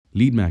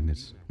Lead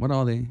magnets, what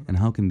are they and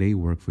how can they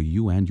work for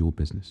you and your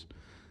business?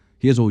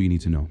 Here's all you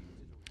need to know.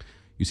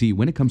 You see,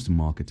 when it comes to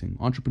marketing,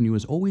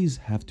 entrepreneurs always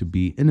have to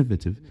be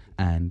innovative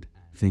and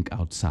think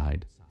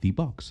outside the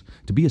box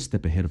to be a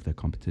step ahead of their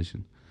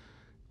competition.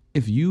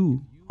 If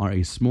you are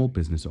a small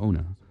business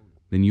owner,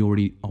 then you're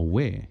already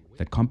aware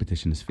that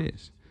competition is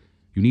fierce.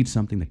 You need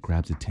something that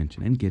grabs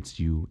attention and gets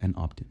you an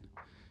opt in.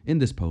 In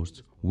this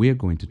post, we're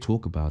going to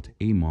talk about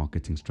a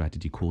marketing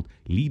strategy called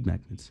lead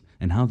magnets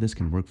and how this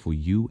can work for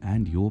you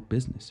and your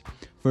business.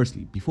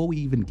 Firstly, before we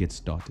even get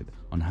started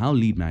on how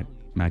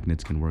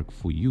magnets can work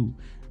for you,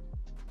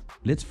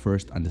 let's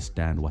first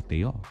understand what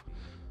they are.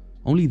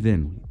 Only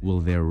then will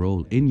their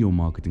role in your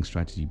marketing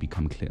strategy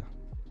become clear.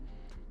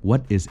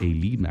 What is a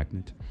lead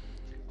magnet?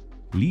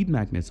 Lead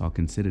magnets are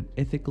considered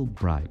ethical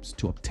bribes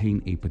to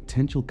obtain a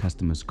potential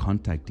customer's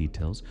contact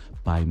details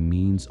by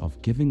means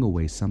of giving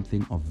away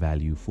something of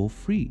value for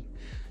free.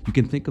 You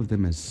can think of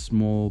them as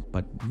small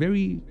but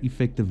very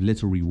effective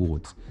little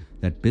rewards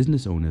that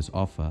business owners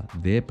offer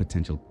their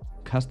potential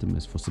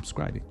customers for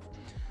subscribing.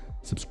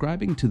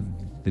 Subscribing to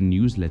the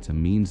newsletter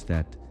means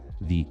that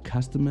the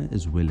customer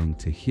is willing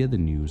to hear the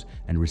news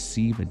and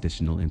receive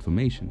additional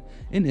information.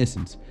 In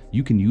essence,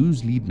 you can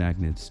use lead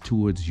magnets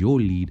towards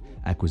your lead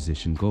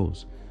acquisition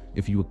goals.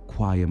 If you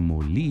acquire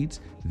more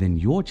leads, then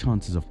your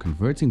chances of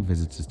converting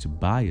visitors to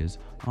buyers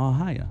are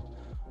higher.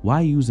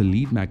 Why use a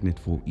lead magnet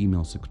for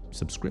email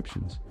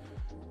subscriptions?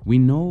 We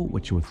know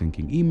what you're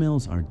thinking.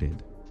 Emails are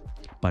dead.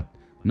 But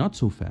not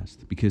so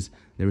fast, because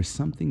there is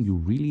something you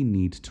really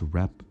need to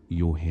wrap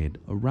your head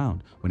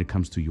around when it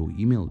comes to your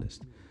email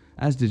list.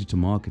 As digital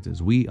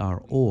marketers, we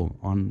are all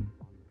on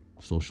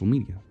social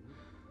media.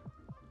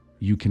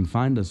 You can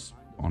find us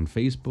on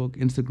Facebook,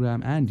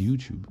 Instagram, and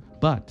YouTube,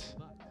 but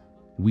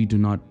we do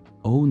not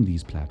own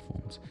these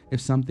platforms.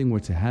 If something were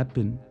to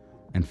happen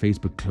and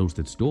Facebook closed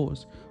its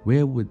doors,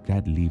 where would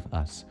that leave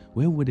us?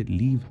 Where would it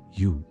leave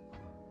you?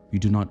 You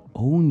do not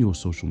own your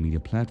social media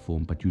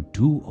platform, but you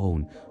do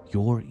own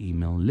your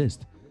email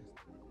list.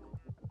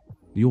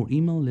 Your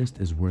email list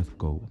is worth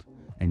gold,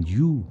 and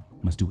you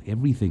must do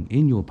everything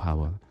in your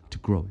power to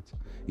grow it.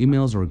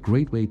 Emails are a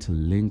great way to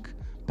link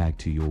back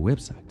to your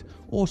website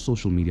or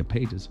social media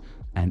pages,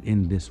 and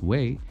in this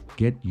way,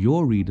 get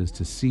your readers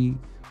to see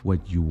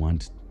what you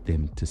want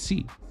them to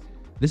see.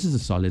 This is a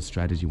solid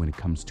strategy when it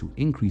comes to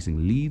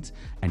increasing leads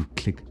and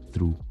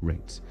click-through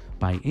rates.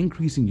 By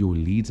increasing your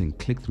leads and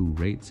click-through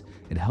rates,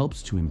 it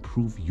helps to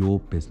improve your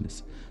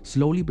business.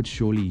 Slowly but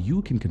surely,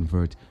 you can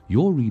convert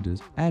your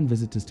readers and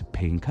visitors to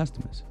paying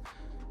customers.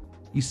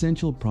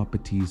 Essential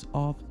properties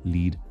of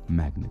lead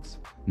magnets.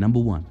 Number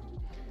one,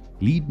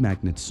 lead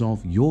magnets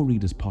solve your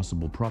readers'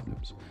 possible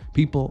problems.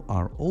 People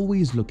are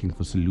always looking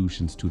for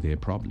solutions to their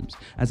problems.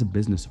 As a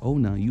business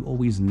owner, you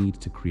always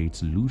need to create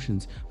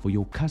solutions for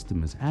your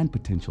customers and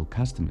potential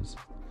customers.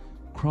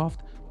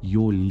 Craft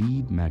your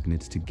lead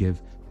magnets to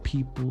give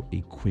people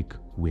a quick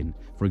win.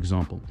 For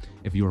example,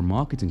 if you're a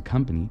marketing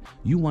company,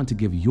 you want to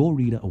give your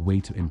reader a way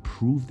to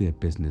improve their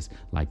business,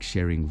 like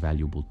sharing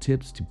valuable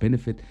tips to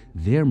benefit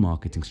their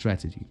marketing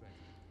strategy.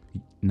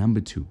 Number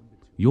two,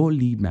 your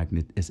lead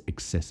magnet is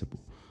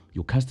accessible.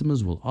 Your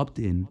customers will opt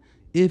in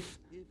if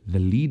the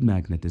lead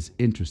magnet is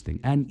interesting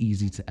and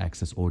easy to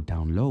access or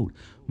download.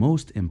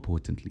 Most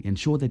importantly,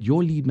 ensure that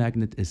your lead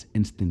magnet is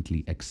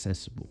instantly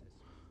accessible.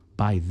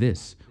 By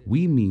this,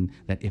 we mean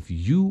that if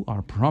you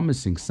are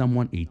promising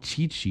someone a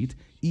cheat sheet,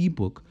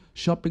 ebook,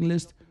 shopping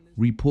list,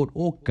 report,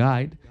 or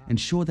guide,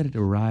 ensure that it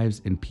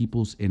arrives in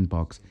people's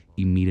inbox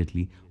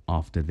immediately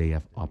after they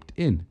have opted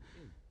in.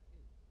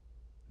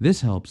 This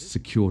helps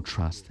secure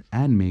trust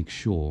and make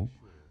sure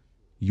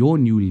your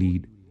new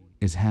lead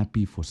is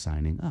happy for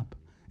signing up.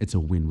 It's a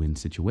win-win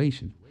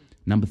situation.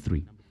 Number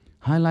three,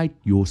 highlight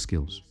your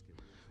skills.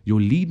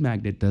 Your lead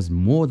magnet does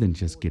more than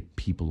just get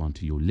people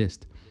onto your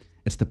list.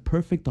 It's the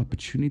perfect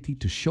opportunity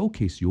to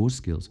showcase your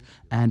skills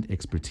and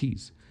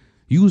expertise.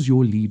 Use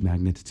your lead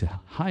magnet to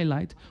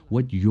highlight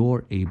what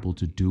you're able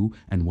to do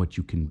and what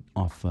you can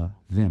offer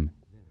them.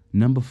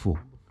 Number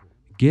four,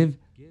 give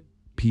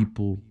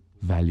people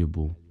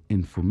valuable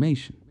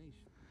information.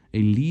 A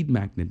lead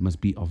magnet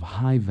must be of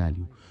high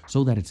value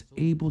so that it's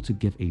able to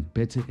give a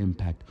better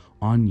impact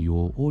on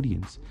your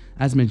audience.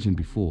 As mentioned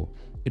before,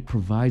 it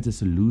provides a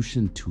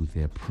solution to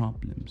their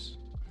problems.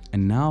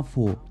 And now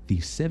for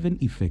the 7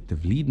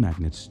 effective lead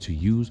magnets to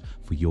use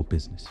for your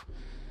business.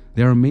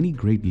 There are many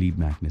great lead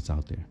magnets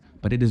out there,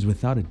 but it is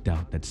without a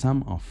doubt that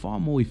some are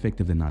far more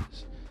effective than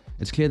others.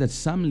 It's clear that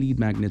some lead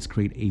magnets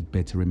create a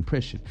better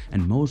impression,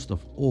 and most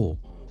of all,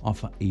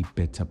 offer a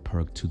better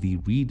perk to the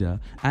reader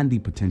and the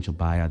potential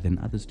buyer than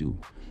others do.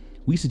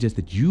 We suggest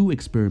that you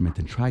experiment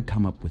and try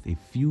come up with a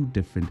few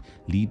different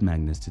lead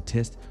magnets to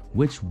test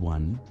which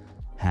one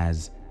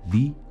has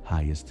the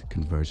highest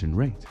conversion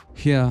rate.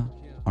 Here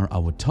are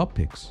our top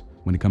picks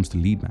when it comes to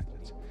lead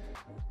magnets.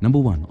 Number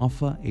 1,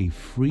 offer a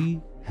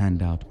free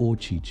handout or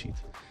cheat sheet.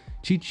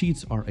 Cheat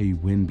sheets are a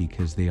win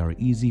because they are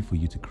easy for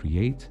you to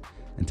create,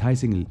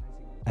 enticing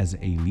as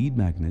a lead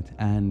magnet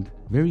and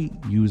very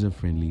user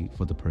friendly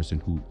for the person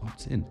who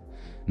opts in.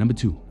 Number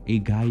two, a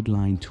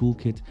guideline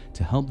toolkit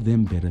to help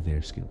them better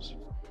their skills.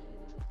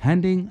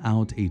 Handing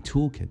out a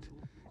toolkit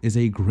is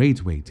a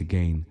great way to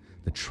gain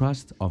the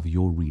trust of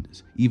your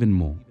readers even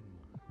more.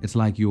 It's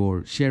like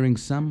you're sharing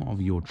some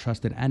of your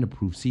trusted and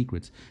approved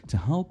secrets to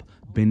help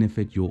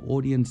benefit your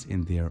audience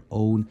in their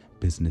own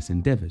business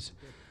endeavors.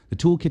 The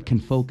toolkit can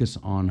focus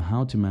on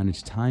how to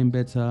manage time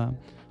better,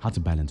 how to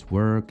balance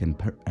work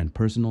and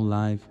personal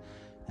life,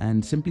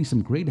 and simply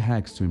some great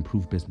hacks to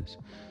improve business.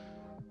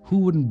 Who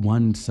wouldn't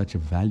want such a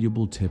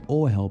valuable tip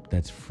or help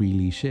that's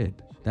freely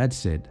shared? That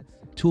said,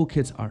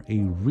 toolkits are a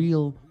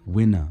real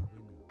winner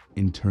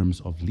in terms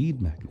of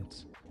lead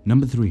magnets.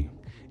 Number three,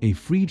 a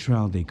free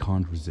trial they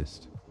can't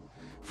resist.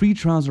 Free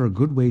trials are a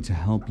good way to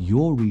help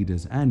your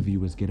readers and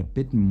viewers get a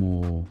bit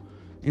more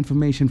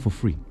information for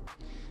free.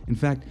 In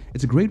fact,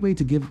 it's a great way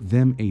to give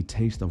them a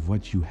taste of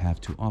what you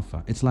have to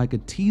offer. It's like a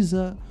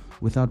teaser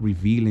without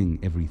revealing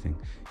everything,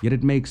 yet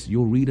it makes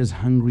your readers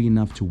hungry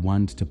enough to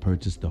want to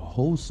purchase the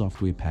whole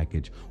software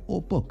package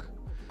or book.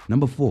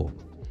 Number four,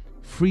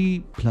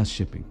 free plus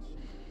shipping.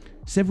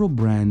 Several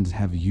brands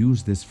have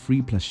used this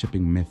free plus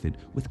shipping method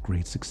with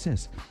great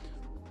success.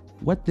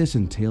 What this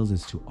entails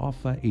is to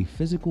offer a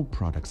physical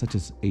product such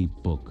as a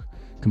book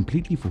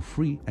completely for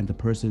free, and the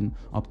person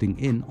opting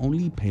in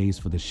only pays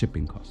for the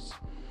shipping costs.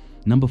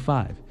 Number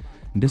five,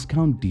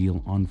 discount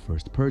deal on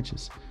first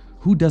purchase.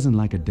 Who doesn't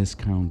like a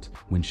discount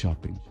when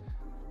shopping?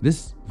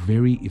 This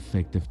very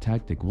effective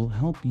tactic will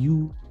help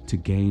you to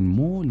gain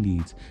more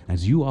leads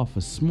as you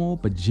offer small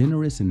but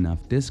generous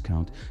enough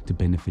discount to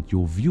benefit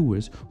your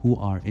viewers who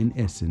are in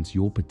essence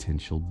your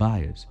potential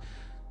buyers.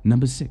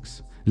 Number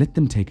six, let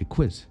them take a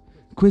quiz.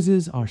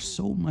 Quizzes are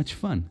so much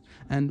fun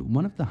and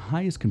one of the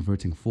highest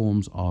converting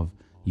forms of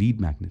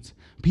lead magnets.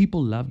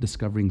 People love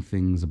discovering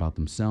things about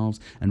themselves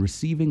and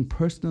receiving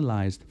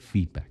personalized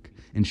feedback.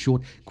 In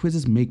short,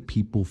 quizzes make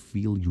people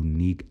feel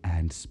unique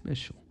and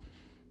special.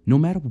 No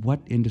matter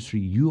what industry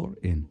you're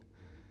in,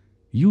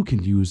 you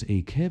can use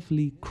a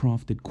carefully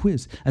crafted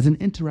quiz as an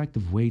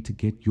interactive way to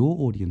get your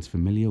audience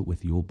familiar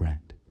with your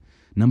brand.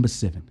 Number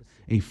seven,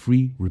 a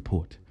free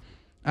report.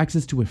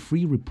 Access to a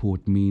free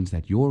report means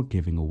that you're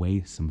giving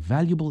away some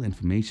valuable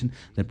information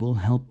that will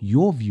help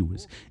your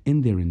viewers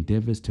in their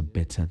endeavors to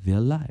better their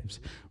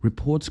lives.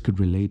 Reports could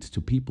relate to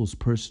people's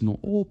personal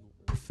or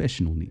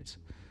professional needs.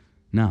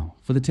 Now,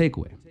 for the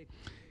takeaway.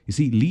 You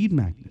see, lead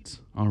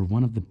magnets are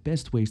one of the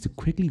best ways to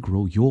quickly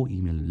grow your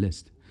email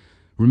list.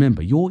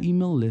 Remember, your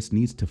email list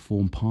needs to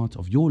form part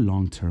of your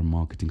long-term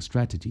marketing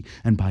strategy,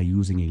 and by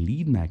using a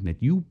lead magnet,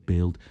 you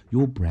build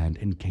your brand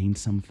and gain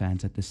some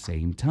fans at the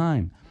same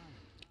time.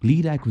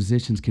 Lead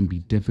acquisitions can be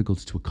difficult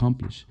to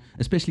accomplish,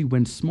 especially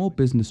when small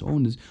business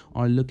owners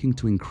are looking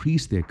to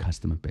increase their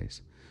customer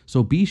base.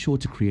 So be sure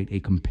to create a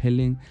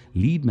compelling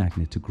lead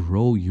magnet to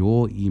grow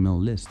your email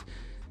list.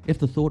 If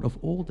the thought of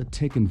all the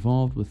tech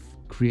involved with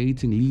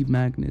creating lead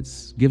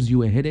magnets gives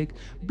you a headache,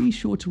 be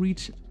sure to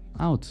reach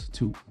out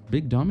to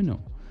Big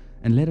Domino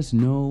and let us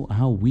know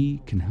how we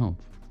can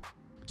help.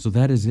 So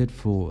that is it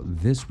for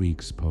this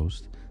week's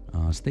post.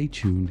 Stay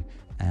tuned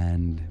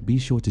and be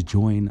sure to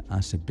join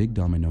us at Big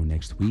Domino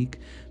next week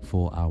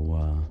for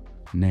our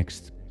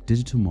next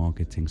digital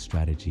marketing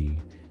strategy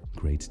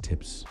great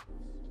tips